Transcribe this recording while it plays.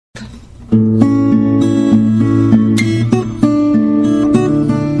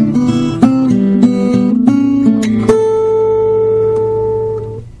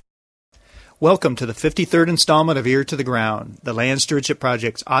Welcome to the 53rd installment of Ear to the Ground, the Land Stewardship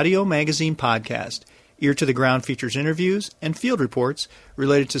Project's audio magazine podcast. Ear to the Ground features interviews and field reports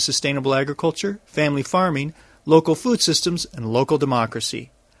related to sustainable agriculture, family farming, local food systems, and local democracy.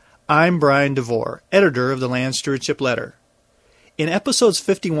 I'm Brian DeVore, editor of the Land Stewardship Letter. In episodes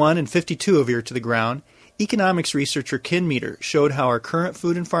 51 and 52 of Ear to the Ground, economics researcher Ken Meter showed how our current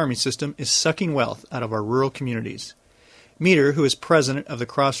food and farming system is sucking wealth out of our rural communities. Meter, who is president of the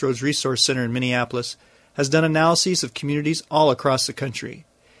Crossroads Resource Center in Minneapolis, has done analyses of communities all across the country.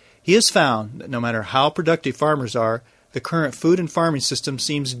 He has found that no matter how productive farmers are, the current food and farming system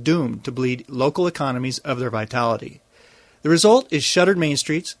seems doomed to bleed local economies of their vitality. The result is shuttered main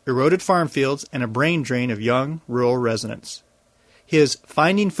streets, eroded farm fields, and a brain drain of young, rural residents. His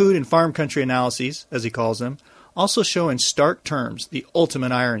Finding Food in Farm Country analyses, as he calls them, also show in stark terms the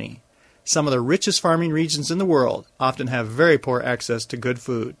ultimate irony. Some of the richest farming regions in the world often have very poor access to good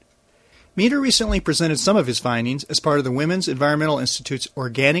food. Meter recently presented some of his findings as part of the Women's Environmental Institute's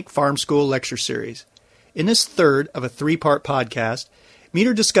Organic Farm School lecture series. In this third of a three-part podcast,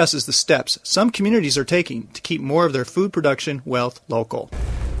 Meter discusses the steps some communities are taking to keep more of their food production wealth local.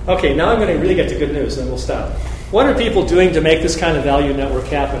 Okay, now I'm going to really get to good news, and we'll stop. What are people doing to make this kind of value network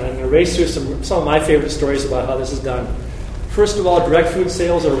happen? I'm going to race through some of my favorite stories about how this is done. First of all, direct food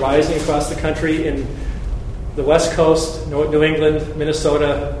sales are rising across the country in the West Coast, New England,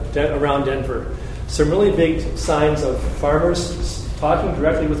 Minnesota, around Denver. Some really big signs of farmers talking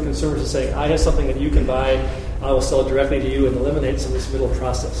directly with consumers and saying, I have something that you can buy, I will sell it directly to you, and eliminate some of this middle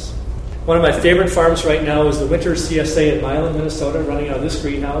process. One of my favorite farms right now is the Winter CSA in Milan, Minnesota, running out of this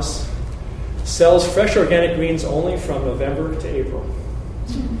greenhouse. Sells fresh organic greens only from November to April.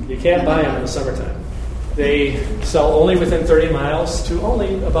 You can't buy them in the summertime. They sell only within 30 miles to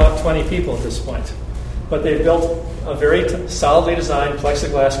only about 20 people at this point. But they've built a very solidly designed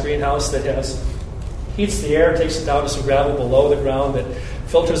plexiglass greenhouse that heats the air, takes it down to some gravel below the ground that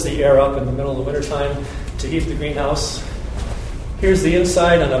filters the air up in the middle of the wintertime to heat the greenhouse. Here's the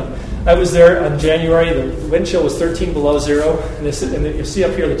inside. I was there in January. The wind chill was 13 below zero. And you see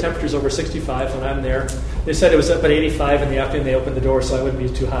up here the temperature's over 65 when I'm there. They said it was up at 85 in the afternoon. They opened the door so I wouldn't be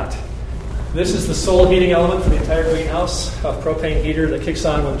too hot. This is the sole heating element for the entire greenhouse, a propane heater that kicks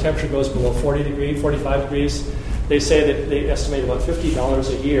on when the temperature goes below 45 degrees. They say that they estimate about $50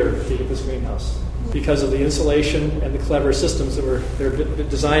 a year to heat this greenhouse because of the insulation and the clever systems they're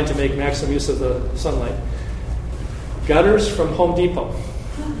designed to make maximum use of the sunlight. Gutters from Home Depot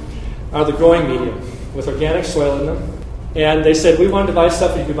are the growing medium with organic soil in them. And they said, we wanted to buy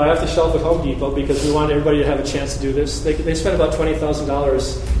stuff that you could buy off the shelf at Home Depot because we wanted everybody to have a chance to do this. They spent about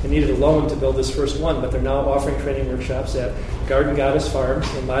 $20,000 and needed a loan to build this first one, but they're now offering training workshops at Garden Goddess Farm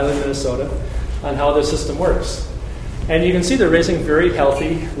in Milan, Minnesota, on how this system works. And you can see they're raising very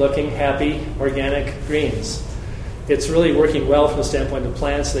healthy-looking, happy, organic greens. It's really working well from the standpoint of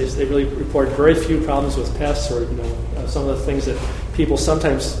plants. They really report very few problems with pests or some of the things that people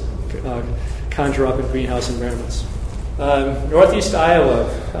sometimes conjure up in greenhouse environments. Northeast Iowa,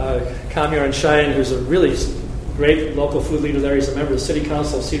 Kamiar and Cheyenne, who's a really great local food leader there. He's a member of the City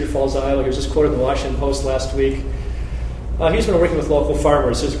Council of Cedar Falls, Iowa. He was just quoted in the Washington Post last week. He's been working with local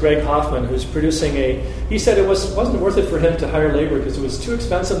farmers. There's Greg Hoffman, who's producing he said it wasn't worth it for him to hire labor because it was too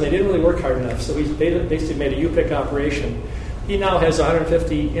expensive. They didn't really work hard enough. So he basically made a U-Pick operation. He now has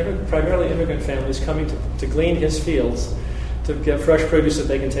 150 primarily immigrant families coming to glean his fields to get fresh produce that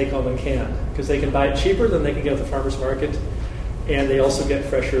they can take home and can, because they can buy it cheaper than they can get at the farmer's market, and they also get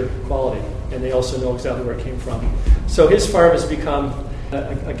fresher quality, and they also know exactly where it came from. So his farm has become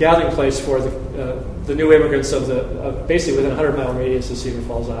a gathering place for the new immigrants of basically within a 100-mile radius of Cedar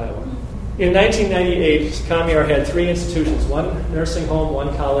Falls, Iowa. In 1998, Kamiar had 3 institutions, one nursing home,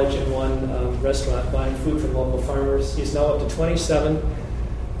 one college, and one restaurant buying food from local farmers. He's now up to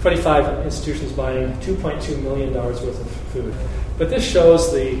 25 institutions buying $2.2 million worth of food. But this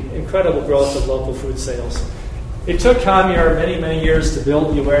shows the incredible growth of local food sales. It took Kamiar many, many years to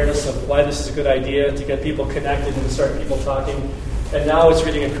build the awareness of why this is a good idea, to get people connected and start people talking. And now it's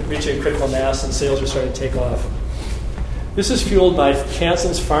reaching a critical mass and sales are starting to take off. This is fueled by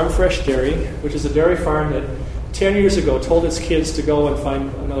Kansas Farm Fresh Dairy, which is a dairy farm that 10 years ago told its kids to go and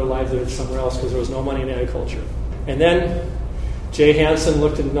find another livelihood somewhere else because there was no money in agriculture. And then Jay Hansen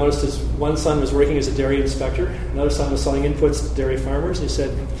looked and noticed his one son was working as a dairy inspector. Another son was selling inputs to dairy farmers. He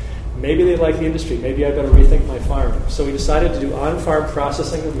said, maybe they like the industry. Maybe I better rethink my farm. So he decided to do on-farm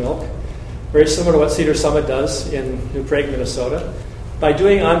processing of milk, very similar to what Cedar Summit does in New Prague, Minnesota. By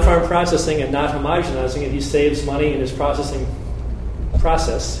doing on-farm processing and not homogenizing it, he saves money in his processing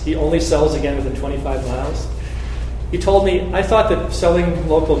process. He only sells again within 25 miles. He told me, I thought that selling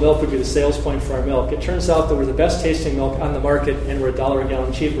local milk would be the sales point for our milk. It turns out that we're the best tasting milk on the market, and we're $1 a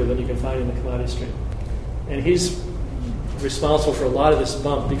gallon cheaper than you can find in the commodity stream. And he's responsible for a lot of this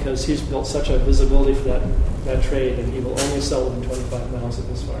bump because he's built such a visibility for that trade, and he will only sell within 25 miles of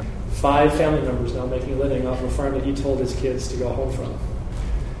his farm. 5 family members now making a living off of a farm that he told his kids to go home from.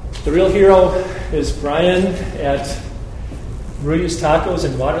 The real hero is Brian at Rudy's Tacos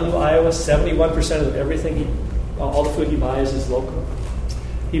in Waterloo, Iowa. 71% of everything, all the food he buys is local.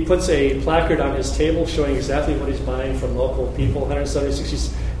 He puts a placard on his table showing exactly what he's buying from local people,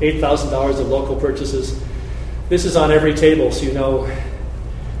 $168,000 of local purchases. This is on every table, so you know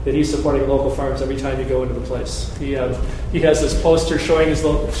that he's supporting local farms every time you go into the place. He has this poster showing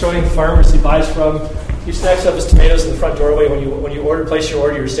farmers he buys from. He stacks up his tomatoes in the front doorway. When you place your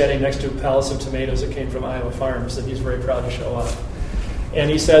order, you're standing next to pallets of tomatoes that came from Iowa farms that he's very proud to show off.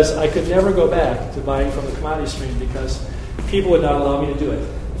 And he says, I could never go back to buying from the commodity stream because people would not allow me to do it.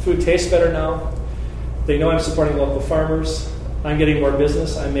 The food tastes better now. They know I'm supporting local farmers. I'm getting more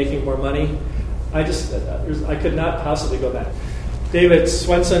business. I'm making more money. I could not possibly go back. David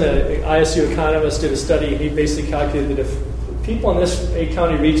Swenson, an ISU economist, did a study. He basically calculated that if people in this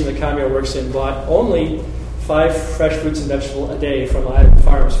 8-county region that Cameo works in bought only 5 fresh fruits and vegetables a day from Iowa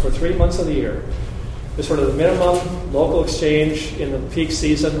farms for 3 months of the year, the sort of the minimum local exchange in the peak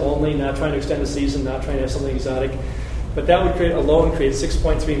season only, not trying to extend the season, not trying to have something exotic, but that would create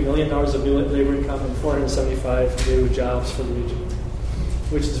 $6.3 million of new labor income and 475 new jobs for the region,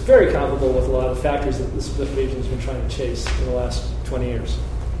 which is very comparable with a lot of factors that this region has been trying to chase in the last 20 years.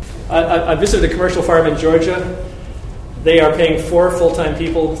 I visited a commercial farm in Georgia. They are paying 4 full-time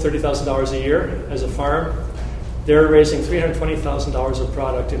people $30,000 a year as a farm. They're raising $320,000 of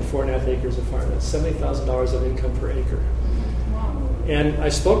product in 4.5 acres of farm. That's $70,000 of income per acre. Wow. And I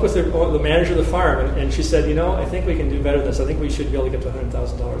spoke with the manager of the farm, and she said, I think we can do better than this. I think we should be able to get to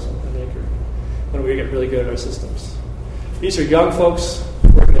 $100,000 an acre when we get really good at our systems. These are young folks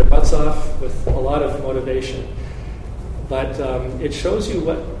working their butts off with a lot of motivation. But it shows you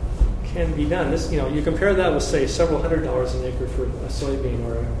what can be done. This, you compare that with, say, several $100s an acre for a soybean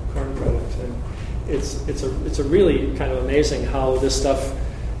or a corn product, and it's a really kind of amazing how this stuff,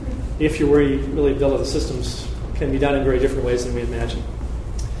 if you really build the systems, can be done in very different ways than we imagine.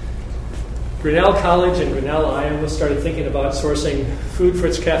 Grinnell College in Grinnell, Iowa, started thinking about sourcing food for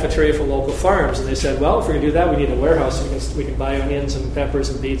its cafeteria from local farms, and they said, well, if we're going to do that, we need a warehouse. We can buy onions and peppers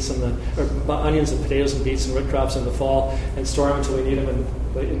and beets onions and potatoes and beets and root crops in the fall and store them until we need them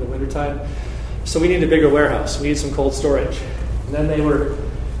in the wintertime. So we need a bigger warehouse. We need some cold storage. And then they were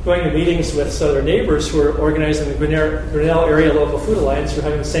going to meetings with their neighbors who were organizing the Grinnell Area Local Food Alliance, who were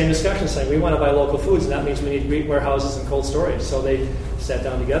having the same discussion, saying we want to buy local foods, and that means we need great warehouses and cold storage. So they sat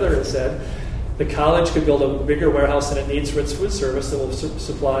down together and said, the college could build a bigger warehouse than it needs for its food service that will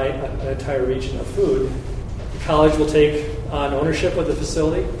supply an entire region of food. The college will take on ownership of the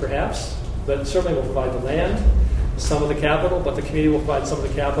facility, perhaps, but certainly will provide the land, some of the capital, but the community will provide some of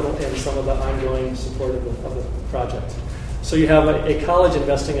the capital and some of the ongoing support of the project. So you have a college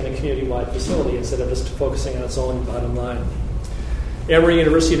investing in a community-wide facility instead of just focusing on its own bottom line. Emory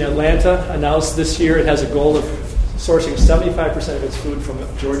University in Atlanta announced this year it has a goal of sourcing 75% of its food from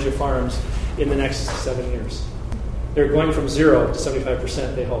Georgia farms in the next 7 years. They're going from 0 to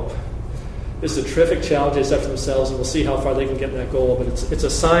 75%, they hope. This is a terrific challenge they set for themselves, and we'll see how far they can get in that goal, but it's a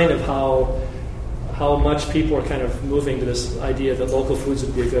sign of how much people are kind of moving to this idea that local foods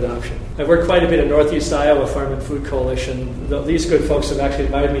would be a good option. I've worked quite a bit in Northeast Iowa Farm and Food Coalition. These good folks have actually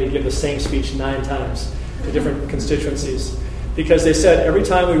invited me to give the same speech 9 times to different constituencies, because they said every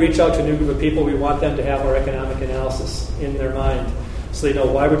time we reach out to a new group of people, we want them to have our economic analysis in their mind so they know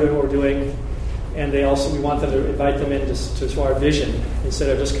why we're doing what we're doing, and we want them to invite them into our vision instead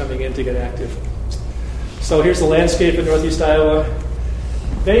of just coming in to get active. So here's the landscape in Northeast Iowa.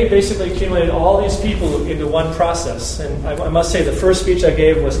 They basically accumulated all these people into one process. And I must say the first speech I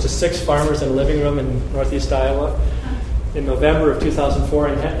gave was to 6 farmers in a living room in Northeast Iowa in November of 2004,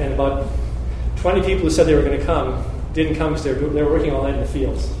 and about 20 people who said they were going to come didn't come because they were working all night in the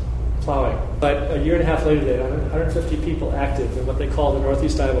fields, plowing. But a year and a half later, they had 150 people active in what they call the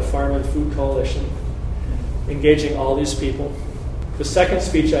Northeast Iowa Farm and Food Coalition, engaging all these people. The second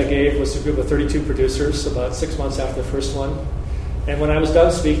speech I gave was to a group of 32 producers about 6 months after the first one. And when I was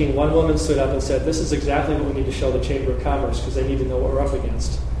done speaking, one woman stood up and said, this is exactly what we need to show the Chamber of Commerce because they need to know what we're up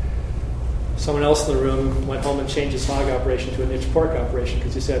against. Someone else in the room went home and changed his hog operation to a niche pork operation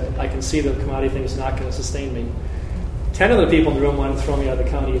because he said, I can see the commodity thing is not going to sustain me. 10 of the people in the room wanted to throw me out of the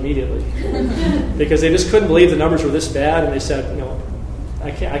county immediately because they just couldn't believe the numbers were this bad, and they said,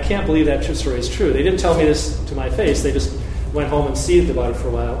 I can't believe that story is true. They didn't tell me this to my face. They just went home and seethed about it for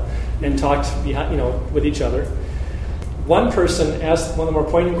a while and talked with each other. One person asked one of the more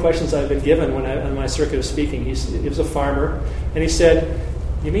poignant questions I've been given on my circuit of speaking. He was a farmer, and he said,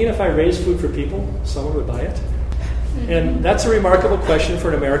 "You mean if I raise food for people, someone would buy it?" And that's a remarkable question for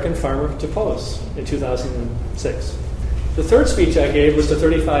an American farmer to pose in 2006. The third speech I gave was to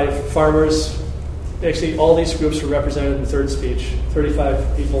 35 farmers. Actually, all these groups were represented in the third speech,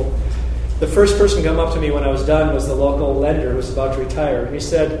 35 people. The first person to come up to me when I was done was the local lender who was about to retire. And he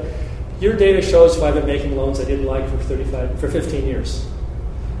said, "Your data shows why I've been making loans I didn't like for 15 years.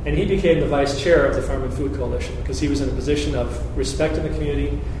 And he became the vice chair of the Farm and Food Coalition because he was in a position of respect in the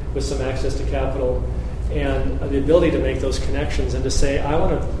community with some access to capital and the ability to make those connections and to say, I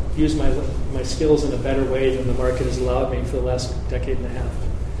want to use my skills in a better way than the market has allowed me for the last decade and a half.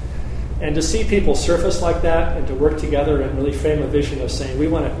 And to see people surface like that and to work together and really frame a vision of saying, we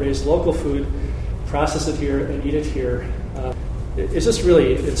want to raise local food, process it here, and eat it here, it's just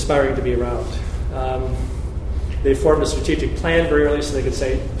really inspiring to be around. They formed a strategic plan very early so they could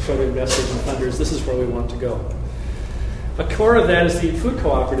show to investors and funders, this is where we want to go. A core of that is the food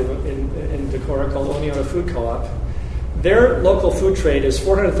cooperative in Decorah called Oneonta Food Co-op. Their local food trade is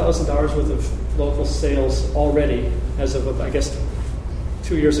 $400,000 worth of local sales already as of, I guess,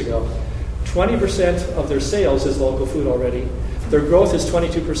 2 years ago. 20% of their sales is local food already. Their growth is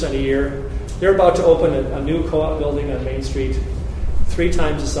 22% a year. They're about to open a new co-op building on Main Street, 3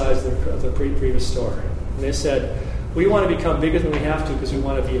 times the size of their previous store. And they said, we want to become bigger than we have to because we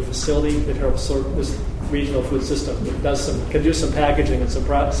want to be a facility that helps sort this regional food system that can do some packaging and some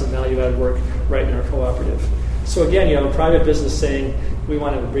value-added work right in our cooperative. So again, you have a private business saying, we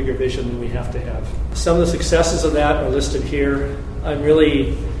want to have a bigger vision than we have to have. Some of the successes of that are listed here.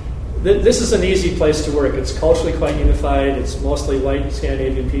 This is an easy place to work. It's culturally quite unified. It's mostly white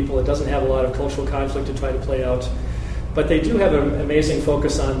Scandinavian people. It doesn't have a lot of cultural conflict to try to play out. But they do have an amazing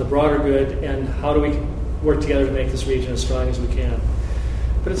focus on the broader good and how do we work together to make this region as strong as we can.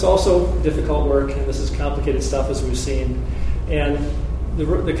 But it's also difficult work, and this is complicated stuff as we've seen. And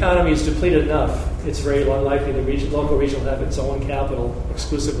the economy is depleted enough. It's very unlikely the local region will have its own capital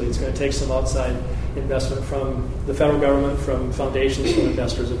exclusively. It's going to take some outside investment from the federal government, from foundations, from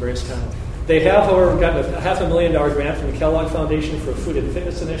investors of various kinds. They have, however, gotten a $500,000 grant from the Kellogg Foundation for a food and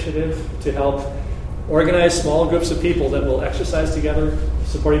fitness initiative to help organize small groups of people that will exercise together,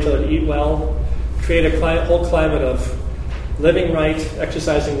 support each other to eat well, create a whole climate of living right,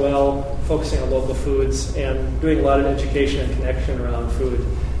 exercising well, focusing on local foods, and doing a lot of education and connection around food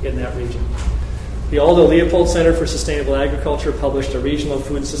in that region. The Aldo Leopold Center for Sustainable Agriculture published a regional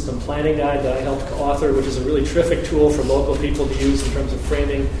food system planning guide that I helped co-author, which is a really terrific tool for local people to use in terms of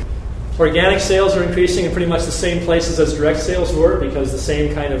framing. Organic sales are increasing in pretty much the same places as direct sales were because the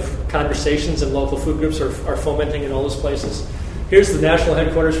same kind of conversations and local food groups are fomenting in all those places. Here's the national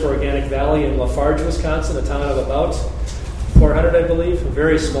headquarters for Organic Valley in Lafarge, Wisconsin, a town of about 400, I believe, a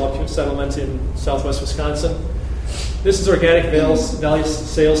very small settlement in southwest Wisconsin. This is Organic Valley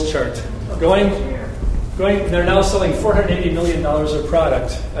sales chart. They're now selling $480 million of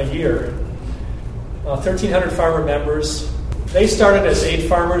product a year. 1,300 farmer members. They started as 8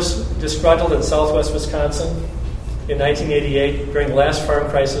 farmers disgruntled in southwest Wisconsin in 1988 during the last farm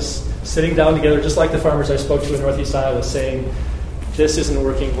crisis, sitting down together just like the farmers I spoke to in northeast Iowa saying, this isn't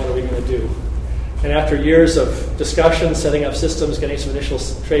working, what are we going to do? And after years of discussion, setting up systems, getting some initial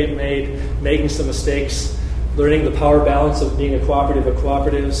trade made, making some mistakes, learning the power balance of being a cooperative of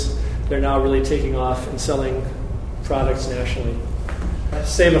cooperatives, they're now really taking off and selling products nationally. I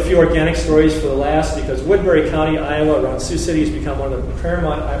save a few organic stories for the last because Woodbury County, Iowa, around Sioux City has become one of the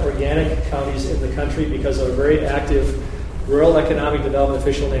paramount organic counties in the country because of a very active rural economic development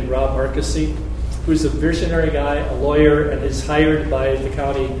official named Rob Marquessy, who's a visionary guy, a lawyer, and is hired by the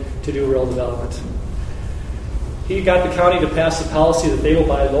county to do rural development. He got the county to pass a policy that they will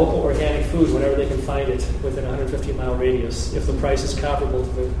buy local organic food whenever they can find it within a 150-mile radius if the price is comparable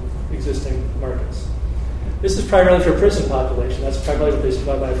to the existing markets. This is primarily for prison population. That's primarily what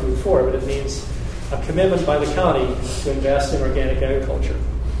they buy food for, but it means a commitment by the county to invest in organic agriculture.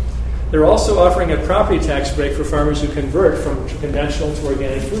 They're also offering a property tax break for farmers who convert from conventional to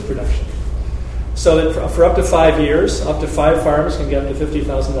organic food production. So that for up to 5 years, up to 5 farms can get up to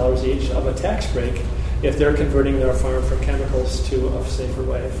 $50,000 each of a tax break if they're converting their farm from chemicals to a safer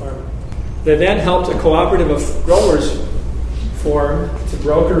way of farming. They then helped a cooperative of growers form to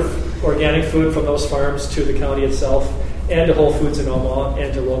broker organic food from those farms to the county itself and to Whole Foods in Omaha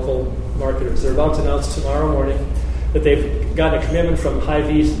and to local marketers. They're about to announce tomorrow morning that they've gotten a commitment from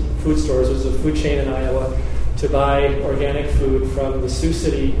Hy-Vee Food Stores, which is a food chain in Iowa, to buy organic food from the Sioux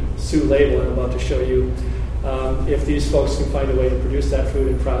City Sioux label. I'm about to show you if these folks can find a way to produce that food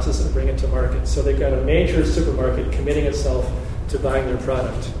and process it and bring it to market. So they've got a major supermarket committing itself to buying their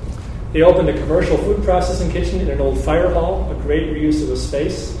product. They opened a commercial food processing kitchen in an old fire hall, a great reuse of the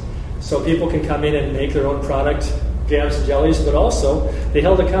space, so people can come in and make their own product, jams and jellies, but also they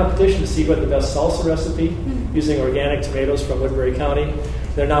held a competition to see what the best salsa recipe using organic tomatoes from Woodbury County.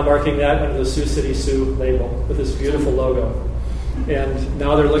 They're now marketing that under the Sioux City Sioux label with this beautiful logo. And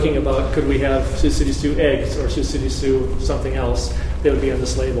now they're looking about, could we have Sioux City Sioux eggs or Sioux City Sioux something else that would be on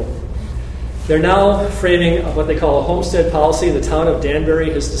this label. They're now framing what they call a homestead policy. The town of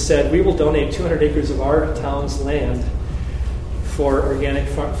Danbury has said, we will donate 200 acres of our town's land for organic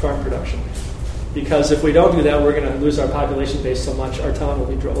farm production. Because if we don't do that, we're going to lose our population base so much, our town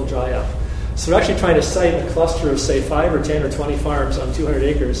will dry up. So we're actually trying to site a cluster of, say, 5 or 10 or 20 farms on 200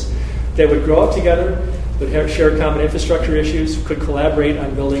 acres that would grow up together, would share common infrastructure issues, could collaborate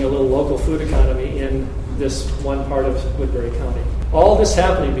on building a little local food economy in this one part of Woodbury County. All this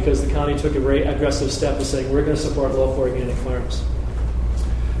happening because the county took a very aggressive step of saying we're going to support local organic farms.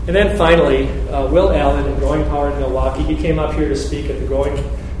 And then finally, Will Allen in Growing Power in Milwaukee, he came up here to speak at the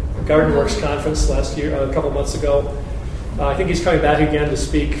Garden Works conference last year, a couple months ago. I think he's coming back again to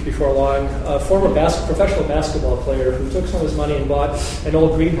speak before long. A former professional basketball player who took some of his money and bought an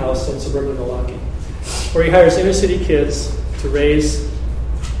old greenhouse in suburban Milwaukee, where he hires inner city kids to raise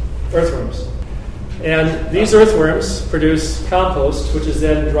earthworms. And these earthworms produce compost, which is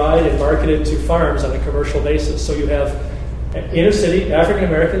then dried and marketed to farms on a commercial basis. So you have inner city African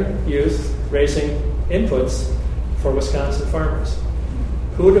American youth raising inputs for Wisconsin farmers.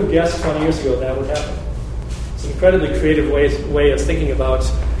 Who would have guessed 20 years ago that would happen? It's an incredibly creative way of thinking about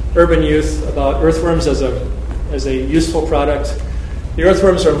urban youth, about earthworms as a useful product. The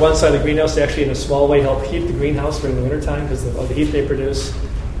earthworms are on one side of the greenhouse. They actually, in a small way, help heat the greenhouse during the wintertime because of the heat they produce.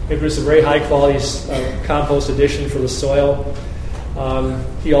 They produce a very high-quality compost addition for the soil.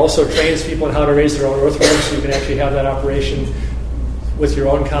 He also trains people on how to raise their own earthworms, so you can actually have that operation with your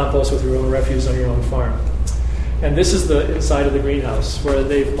own compost, with your own refuse on your own farm. And this is the inside of the greenhouse, where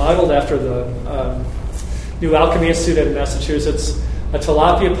they've modeled after the New Alchemy Institute in Massachusetts, a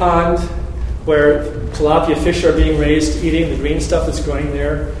tilapia pond where tilapia fish are being raised, eating the green stuff that's growing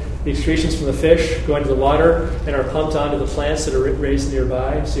there. The excretions from the fish go into the water and are pumped onto the plants that are raised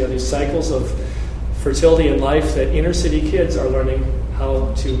nearby. So you have these cycles of fertility and life that inner city kids are learning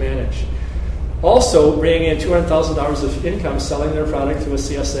how to manage. Also bringing in $200,000 of income selling their product to a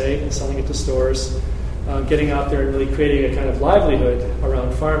CSA and selling it to stores, getting out there and really creating a kind of livelihood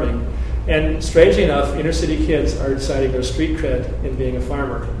around farming. And strangely enough, inner city kids are deciding their street cred in being a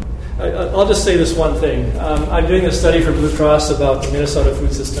farmer. I'll just say this one thing. I'm doing a study for Blue Cross about the Minnesota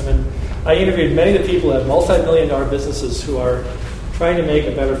food system, and I interviewed many of the people who have multi-million-dollar businesses who are trying to make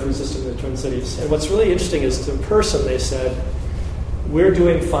a better food system in the Twin Cities. And what's really interesting is, in person, they said, we're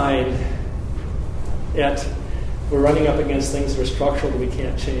doing fine, yet we're running up against things that are structural that we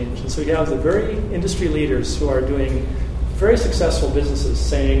can't change. And so you have the very industry leaders who are doing very successful businesses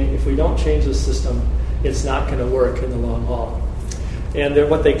saying, if we don't change this system, it's not going to work in the long haul. And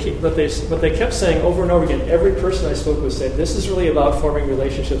what they kept saying over and over again, every person I spoke with said, this is really about forming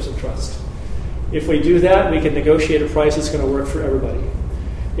relationships and trust. If we do that, we can negotiate a price that's going to work for everybody.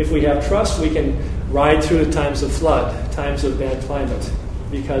 If we have trust, we can ride through the times of flood, times of bad climate,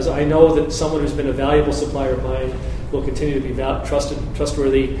 because I know that someone who's been a valuable supplier of mine will continue to be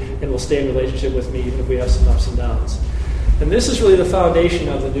trustworthy, and will stay in relationship with me even if we have some ups and downs. And this is really the foundation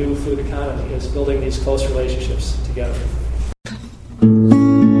of the new food economy, is building these close relationships together.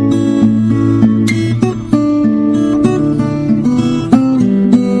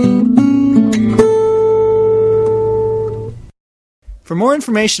 For more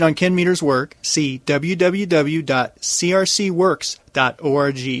information on Ken Meter's work, see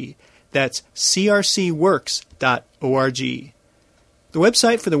www.crcworks.org. That's crcworks.org. The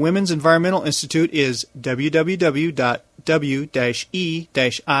website for the Women's Environmental Institute is www.w-e-i.org.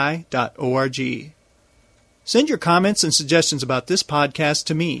 Send your comments and suggestions about this podcast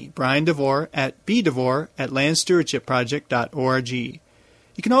to me, Brian DeVore, at bdevore@landstewardshipproject.org. You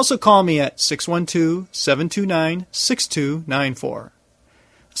can also call me at 612-729-6294.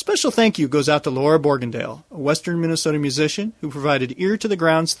 A special thank you goes out to Laura Borgendale, a Western Minnesota musician who provided Ear to the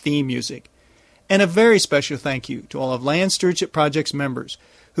Ground's theme music. And a very special thank you to all of Land Stewardship Project's members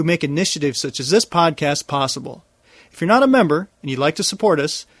who make initiatives such as this podcast possible. If you're not a member and you'd like to support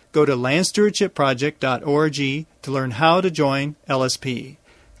us, go to landstewardshipproject.org to learn how to join LSP.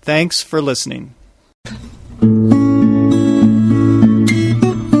 Thanks for listening.